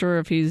exactly sure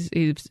if he's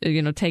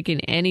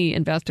taking any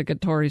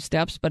investigatory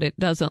steps, but it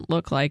doesn't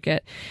look like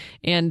it.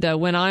 And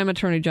when I'm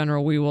Attorney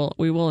General, we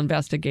will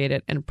investigate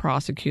it and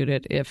prosecute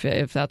it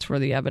if that's where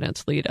the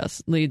evidence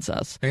leads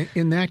us.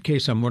 In that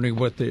case, I'm wondering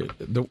what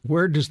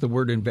where does the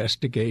word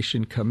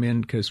investigation come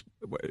in? Because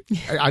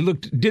I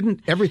looked,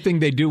 didn't everything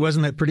they do,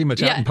 wasn't that pretty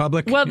much out in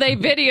public? Well, they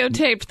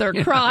videotaped their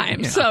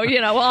crime, so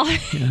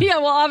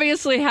we'll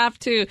obviously have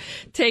to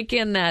take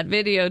in that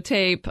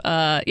videotape.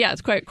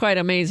 It's quite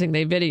amazing.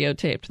 They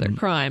videotaped their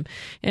crime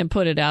and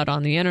put it out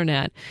on the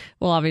internet.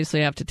 We'll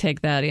obviously have to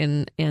take that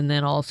in and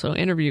then also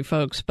interview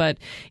folks. But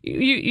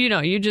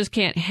you just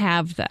can't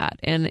have that.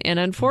 And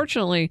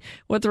unfortunately,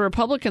 what the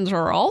Republicans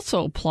are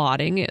also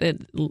plotting,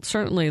 it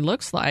certainly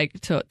looks like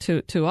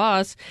to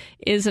us,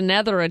 is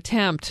another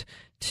attempt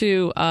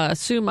to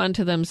assume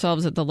unto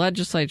themselves that the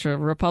legislature,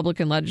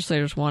 Republican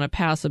legislators, want to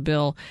pass a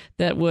bill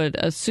that would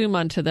assume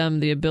unto them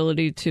the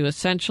ability to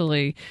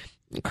essentially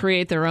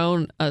create their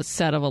own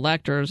set of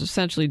electors,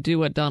 essentially do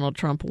what Donald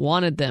Trump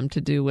wanted them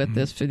to do with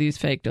this for these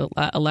fake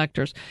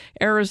electors.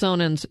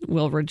 Arizonans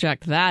will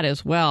reject that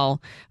as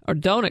well, or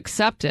don't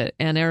accept it,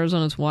 and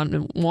Arizonans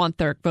want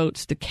their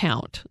votes to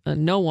count.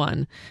 No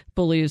one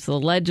believes the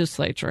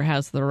legislature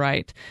has the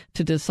right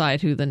to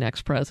decide who the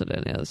next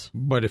president is.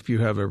 But if you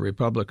have a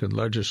Republican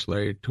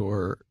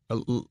legislature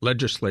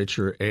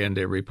and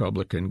a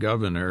Republican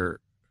governor,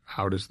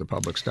 how does the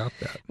public stop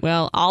that?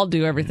 Well, I'll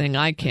do everything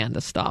I can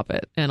to stop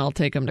it, and I'll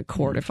take them to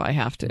court if I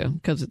have to,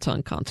 because it's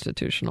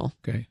unconstitutional.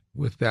 Okay.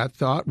 With that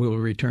thought, we'll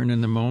return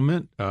in a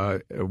moment.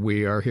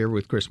 We are here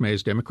with Chris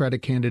Mayes,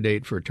 Democratic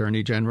candidate for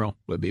Attorney General.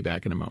 We'll be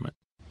back in a moment.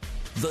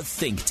 The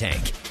Think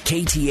Tank,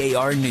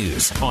 KTAR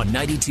News on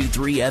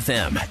 92.3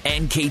 FM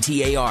and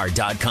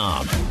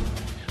KTAR.com.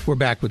 We're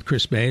back with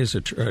Chris Mayes,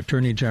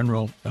 Attorney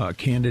General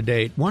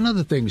candidate. One of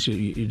the things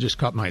you just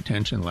caught my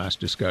attention last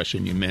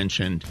discussion, you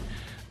mentioned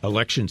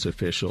elections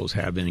officials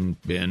having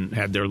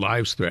had their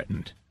lives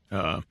threatened,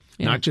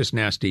 not just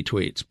nasty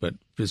tweets, but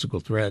physical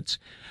threats.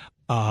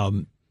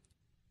 To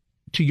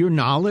your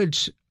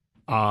knowledge,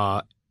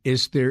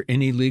 is there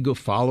any legal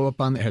follow-up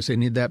on that? Has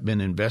any of that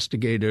been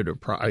investigated?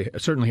 I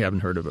certainly haven't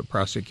heard of a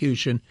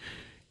prosecution.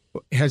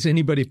 Has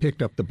anybody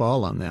picked up the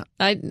ball on that?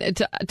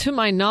 To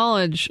my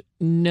knowledge,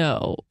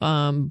 no.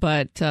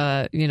 But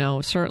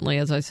certainly,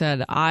 as I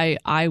said,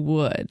 I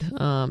would.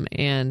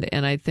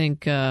 And I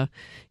think,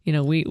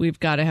 we've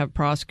got to have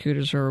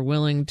prosecutors who are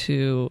willing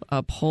to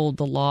uphold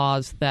the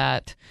laws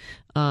that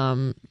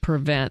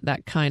prevent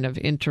that kind of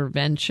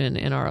intervention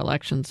in our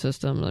election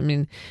system. I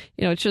mean,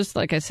 it's just,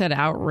 like I said,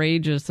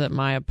 outrageous that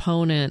my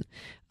opponent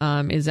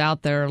is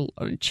out there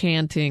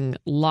chanting,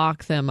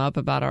 lock them up,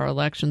 about our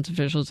elections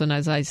officials. And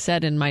as I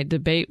said in my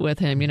debate with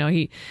him,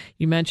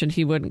 you mentioned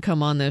he wouldn't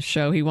come on this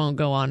show. He won't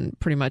go on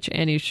pretty much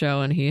any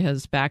show, and he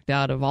has backed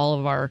out of all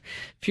of our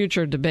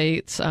future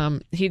debates.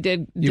 He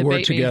did debate You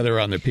were together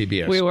on the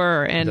PBS. We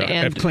were.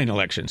 And Clean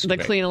Elections debate.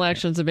 The Clean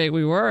Elections debate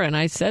we were. And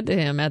I said to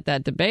him at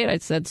that debate, I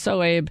said,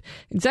 so Abe,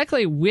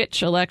 exactly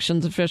which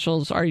elections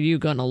officials are you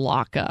going to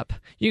lock up?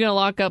 You're going to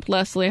lock up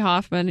Leslie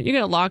Hoffman? You're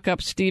going to lock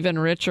up Stephen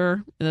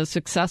Richer, the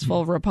successful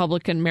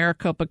Republican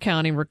Maricopa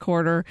County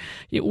recorder?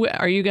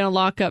 Are you going to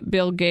lock up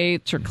Bill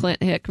Gates or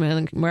Clint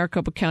Hickman,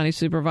 Maricopa County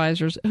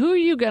supervisors? Who are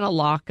you going to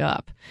lock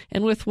up?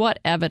 And with what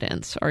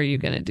evidence are you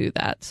going to do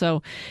that?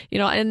 So,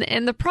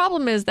 and the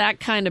problem is that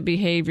kind of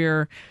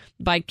behavior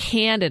by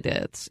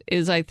candidates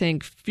is, I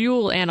think,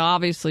 and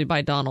obviously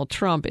by Donald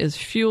Trump, is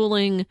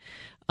fueling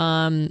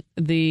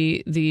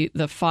the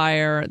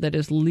fire that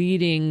is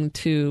leading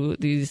to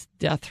these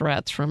death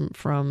threats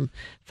from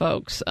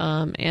folks.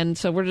 And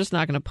so we're just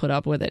not going to put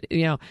up with it.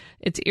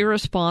 It's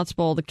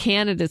irresponsible. The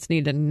candidates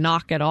need to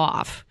knock it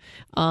off.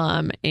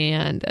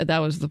 And that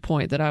was the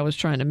point that I was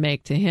trying to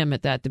make to him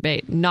at that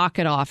debate. Knock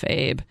it off,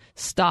 Abe.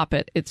 Stop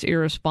it. It's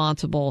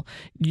irresponsible.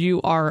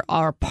 You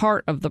are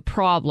part of the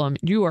problem.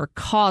 You are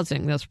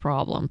causing this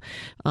problem.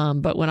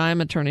 But when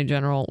I'm Attorney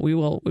General, we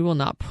will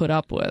not put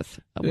up with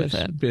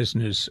it.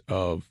 Business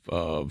of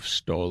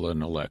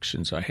stolen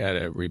elections. I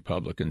had a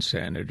Republican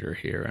senator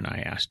here, and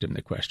I asked him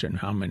the question,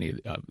 how many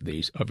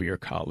of your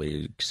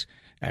colleagues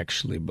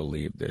actually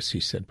believe this? He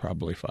said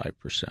probably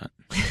 5%.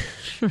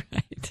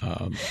 Right.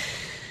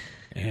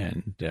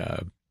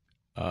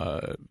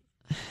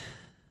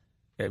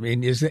 I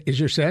mean, is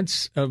your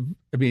sense of?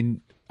 I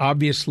mean,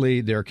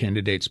 obviously there are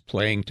candidates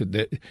playing to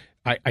the.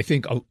 I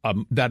think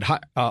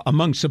that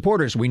among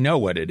supporters we know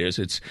what it is.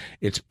 It's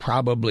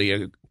probably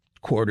a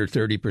quarter,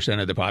 30%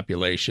 of the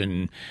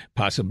population,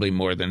 possibly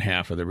more than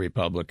half of the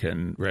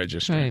Republican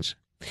registrants. Right.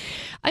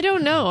 I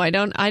don't know. I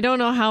don't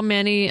know how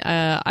many.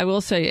 I will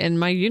say,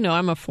 and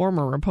I'm a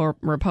former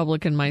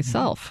Republican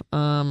myself.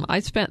 I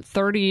spent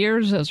 30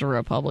 years as a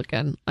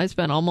Republican. I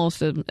spent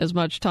almost as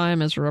much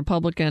time as a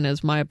Republican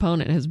as my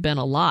opponent has been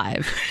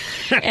alive.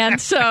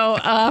 And so,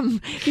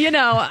 it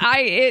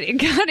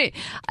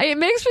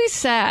makes me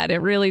sad. It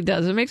really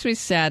does. It makes me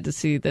sad to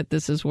see that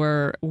this is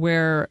where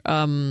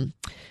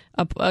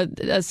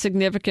a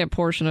significant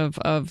portion of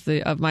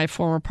my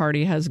former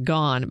party has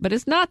gone, but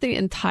it's not the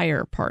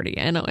entire party,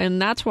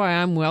 and that's why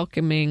I'm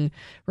welcoming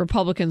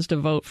Republicans to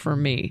vote for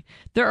me.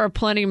 There are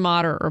plenty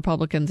moderate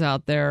Republicans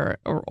out there,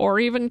 or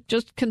even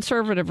just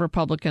conservative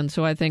Republicans,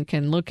 who I think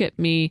can look at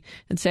me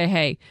and say,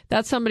 "Hey,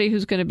 that's somebody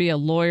who's going to be a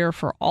lawyer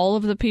for all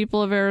of the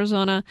people of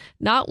Arizona,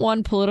 not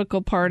one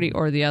political party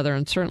or the other,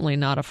 and certainly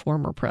not a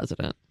former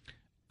president."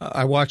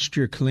 I watched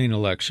your clean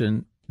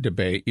election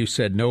debate. You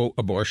said no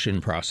abortion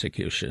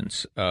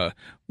prosecutions.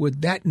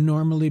 Would that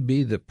normally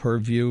be the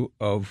purview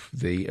of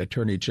the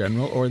Attorney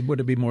General, or would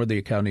it be more the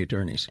county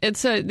attorneys?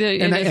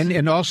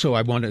 And also,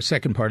 I want a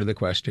second part of the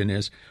question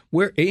is,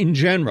 where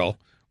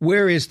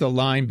is the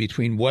line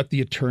between what the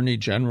Attorney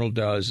General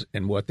does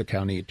and what the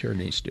county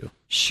attorneys do?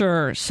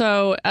 Sure.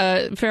 So,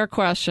 fair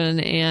question,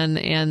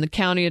 and the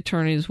county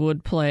attorneys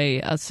would play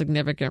a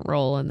significant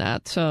role in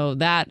that. So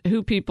that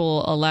who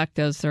people elect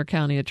as their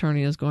county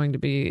attorney is going to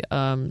be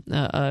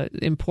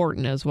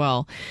important as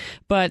well.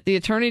 But the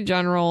attorney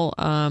general,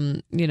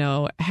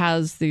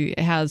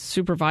 has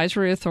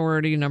supervisory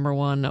authority, number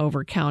one,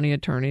 over county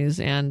attorneys,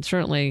 and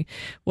certainly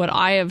what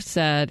I have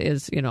said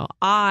is,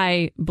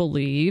 I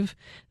believe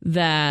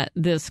that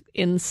this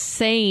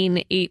insane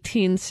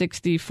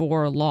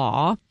 1864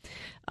 law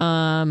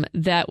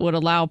that would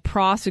allow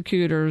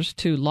prosecutors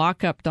to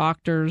lock up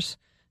doctors,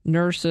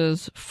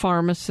 nurses,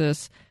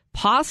 pharmacists,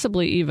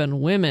 possibly even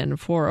women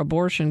for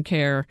abortion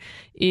care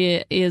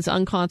is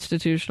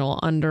unconstitutional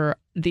under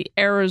the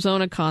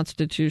Arizona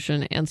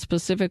Constitution, and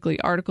specifically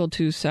Article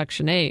 2,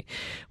 Section 8,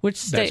 which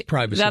states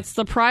that's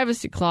the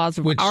privacy clause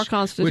of our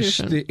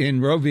Constitution. Which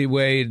in Roe v.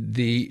 Wade,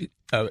 the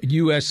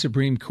U.S.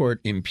 Supreme Court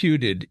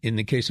imputed. In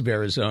the case of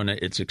Arizona,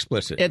 it's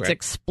explicit. It's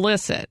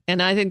explicit.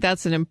 And I think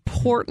that's an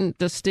important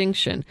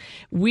distinction.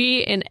 We,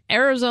 in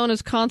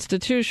Arizona's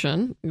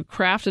Constitution,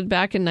 crafted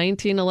back in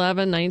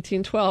 1911,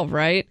 1912,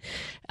 right,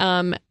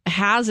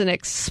 has an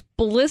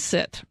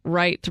explicit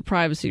right to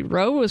privacy.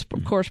 Roe was,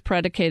 of course,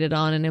 predicated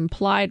on an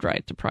implied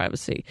right to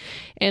privacy.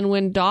 And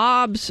when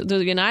Dobbs,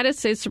 the United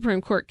States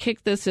Supreme Court,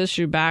 kicked this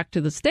issue back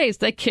to the states,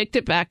 they kicked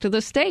it back to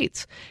the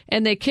states.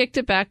 And they kicked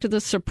it back to the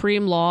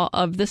supreme law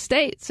of the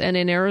states. And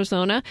in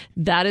Arizona,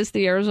 that is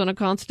the Arizona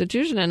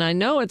Constitution. And I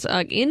know it's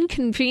an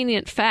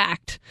inconvenient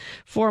fact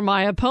for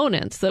my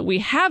opponents that we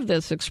have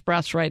this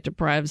express right to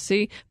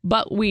privacy,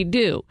 but we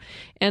do.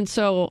 And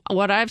so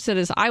what I've said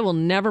is I will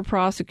never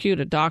prosecute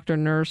a doctor,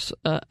 nurse,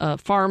 a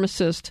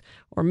pharmacist,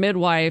 or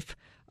midwife,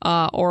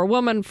 or a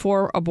woman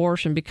for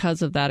abortion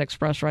because of that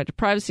express right to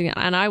privacy.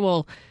 And I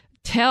will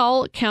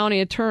tell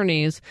county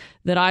attorneys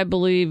that I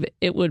believe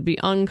it would be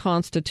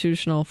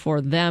unconstitutional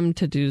for them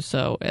to do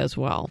so as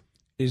well.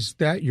 Is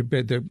that your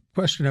bid? The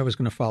question I was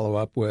going to follow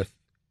up with,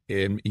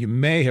 and you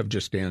may have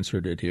just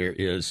answered it here,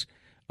 is,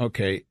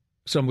 okay,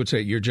 some would say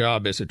your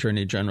job as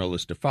Attorney General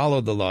is to follow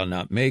the law,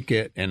 not make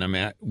it. And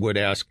I would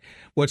ask,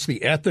 what's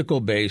the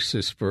ethical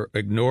basis for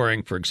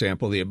ignoring, for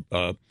example, the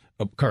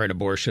current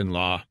abortion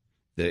law,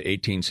 the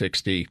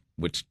 1860,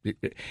 which,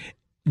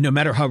 no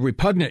matter how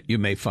repugnant you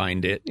may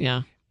find it,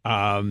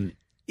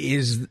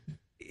 is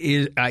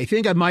I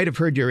think I might have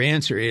heard your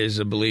answer is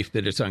a belief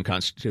that it's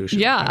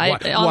unconstitutional. Yeah,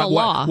 on a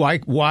law.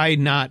 Why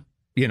not?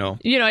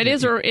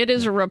 It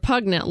is a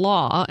repugnant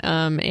law,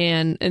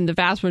 and the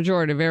vast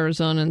majority of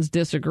Arizonans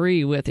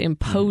disagree with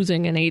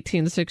imposing an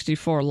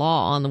 1864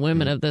 law on the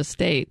women of this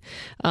state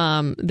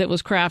that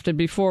was crafted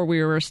before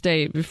we were a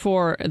state,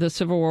 before the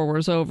Civil War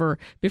was over,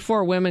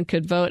 before women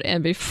could vote,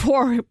 and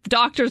before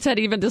doctors had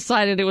even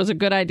decided it was a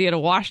good idea to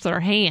wash their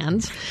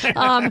hands.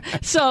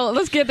 So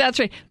let's get that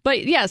straight.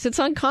 But yes, it's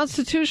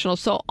unconstitutional.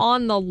 So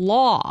on the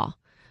law,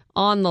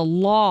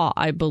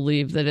 I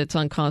believe that it's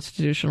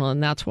unconstitutional,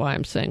 and that's why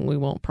I'm saying we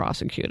won't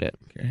prosecute it.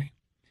 Okay.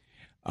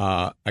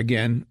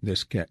 Again,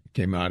 this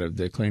came out of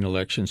the clean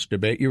elections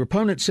debate. Your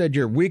opponent said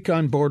you're weak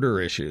on border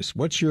issues.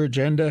 What's your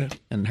agenda,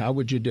 and how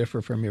would you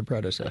differ from your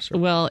predecessor?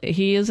 Well,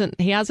 he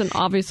hasn't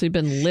obviously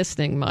been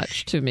listening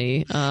much to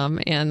me,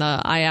 and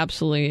I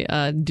absolutely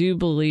do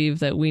believe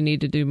that we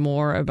need to do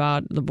more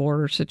about the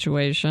border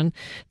situation.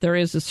 There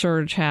is a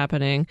surge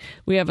happening.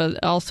 We have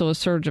also a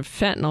surge of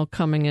fentanyl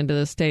coming into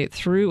the state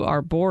through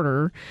our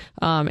border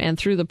and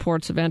through the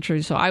ports of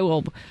entry. So I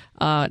will,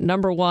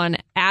 number one,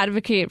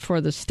 advocate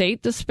for the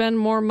state to spend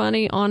more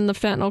money on the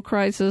fentanyl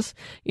crisis.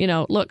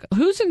 Look,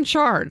 who's in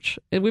charge?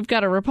 We've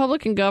got a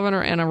Republican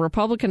governor and a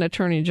Republican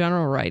attorney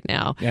general right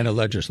now. And a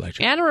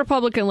legislature. And a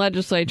Republican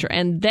legislature.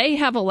 And they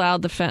have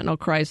allowed the fentanyl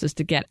crisis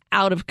to get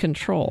out of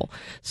control.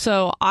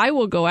 So I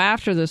will go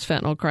after this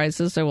fentanyl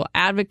crisis. I will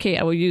advocate.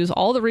 I will use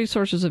all the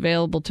resources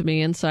available to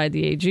me inside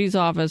the AG's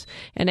office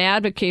and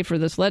advocate for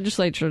this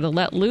legislature to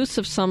let loose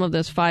of some of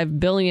this $5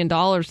 billion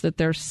that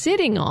they're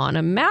sitting on,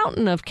 a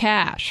mountain of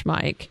cash,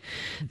 Mike,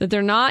 that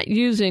they're not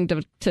using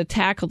to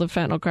tackle the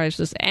fentanyl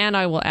crisis. And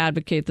I will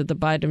advocate that the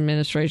Biden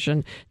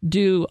administration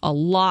do a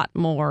lot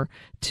more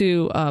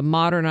to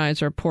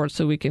modernize our ports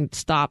so we can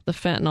stop the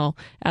fentanyl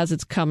as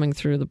it's coming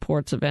through the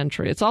ports of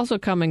entry. It's also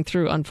coming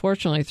through,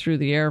 unfortunately, through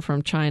the air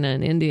from China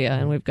and India,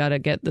 and we've got to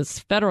get this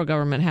federal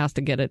government has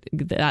to get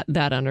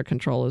that under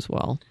control as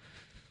well.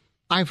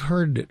 I've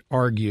heard it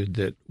argued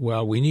that,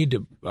 well, we need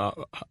to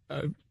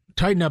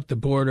tighten up the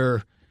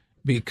border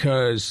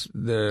because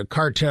the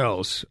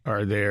cartels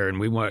are there, and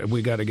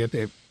we got to get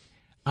there.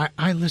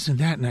 I listen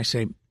to that and I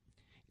say, it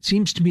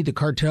seems to me the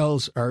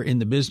cartels are in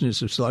the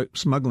business of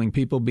smuggling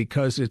people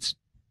because of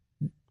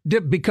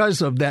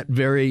that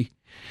very,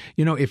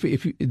 I don't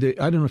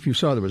know if you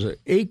saw, there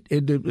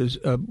was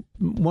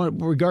one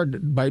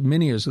regarded by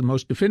many as the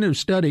most definitive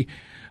study.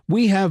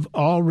 We have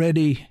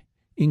already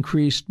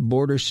increased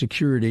border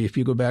security, if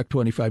you go back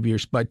 25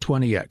 years, by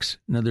 20x.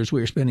 In other words,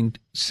 we are spending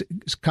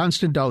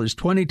constant dollars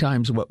 20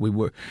 times what we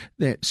were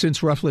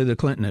since roughly the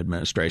Clinton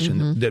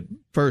administration that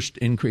first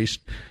increased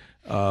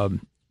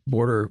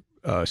border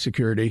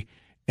security.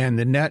 And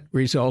the net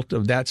result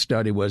of that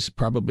study was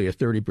probably a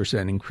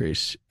 30%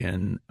 increase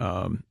in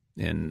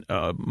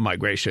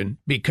migration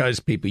because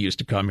people used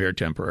to come here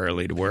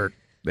temporarily to work.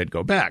 They'd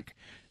go back.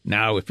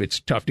 Now, if it's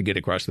tough to get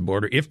across the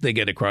border, if they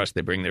get across,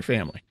 they bring their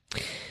family.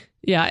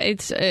 Yeah,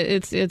 it's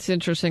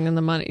interesting in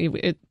the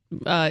money.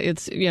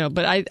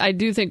 But I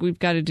do think we've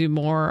got to do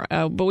more.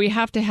 But we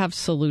have to have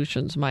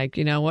solutions, Mike.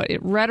 You know what?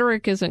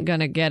 Rhetoric isn't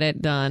going to get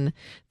it done.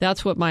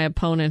 That's what my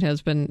opponent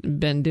has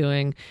been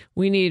doing.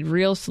 We need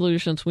real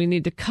solutions. We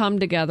need to come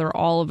together,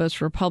 all of us,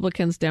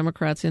 Republicans,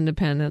 Democrats,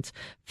 Independents,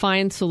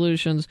 find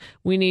solutions.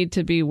 We need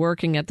to be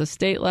working at the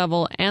state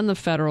level and the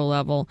federal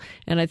level.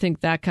 And I think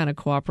that kind of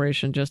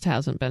cooperation just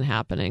hasn't been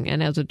happening.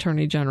 And as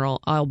Attorney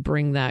General, I'll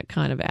bring that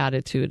kind of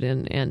attitude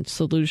and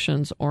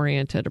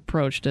solutions-oriented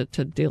approach to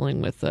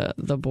dealing with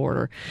the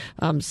border.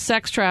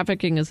 Sex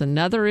trafficking is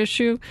another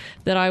issue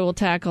that I will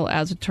tackle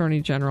as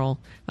Attorney General,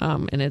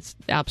 and it's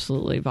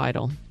absolutely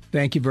vital.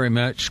 Thank you very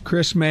much.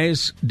 Kris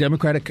Mayes,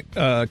 Democratic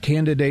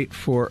candidate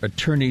for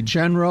Attorney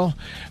General.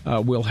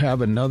 We'll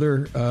have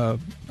another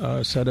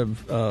set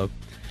of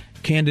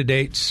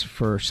candidates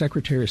for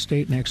Secretary of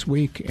State next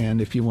week. And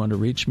if you want to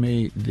reach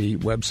me, the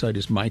website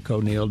is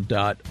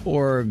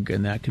mikeoneal.org,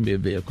 and that can be a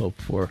vehicle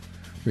for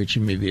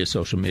reaching me via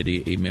social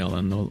media, email,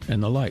 and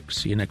the like.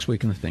 See you next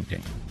week in the Think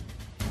Tank.